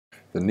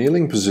The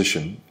kneeling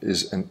position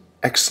is an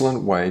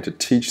excellent way to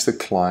teach the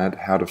client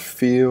how to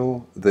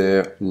feel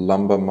their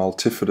lumbar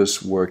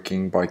multifidus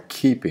working by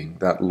keeping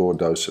that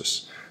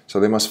lordosis. So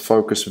they must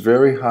focus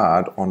very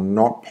hard on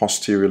not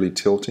posteriorly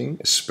tilting,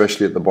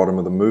 especially at the bottom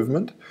of the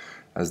movement.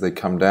 As they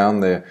come down,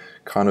 they're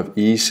kind of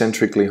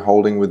eccentrically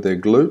holding with their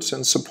glutes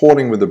and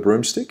supporting with the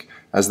broomstick.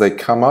 As they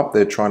come up,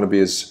 they're trying to be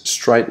as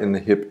straight in the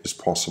hip as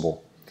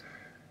possible.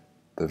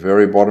 The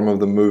very bottom of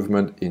the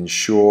movement,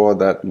 ensure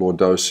that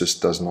lordosis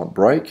does not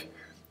break,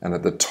 and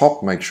at the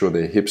top, make sure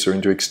their hips are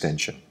into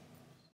extension.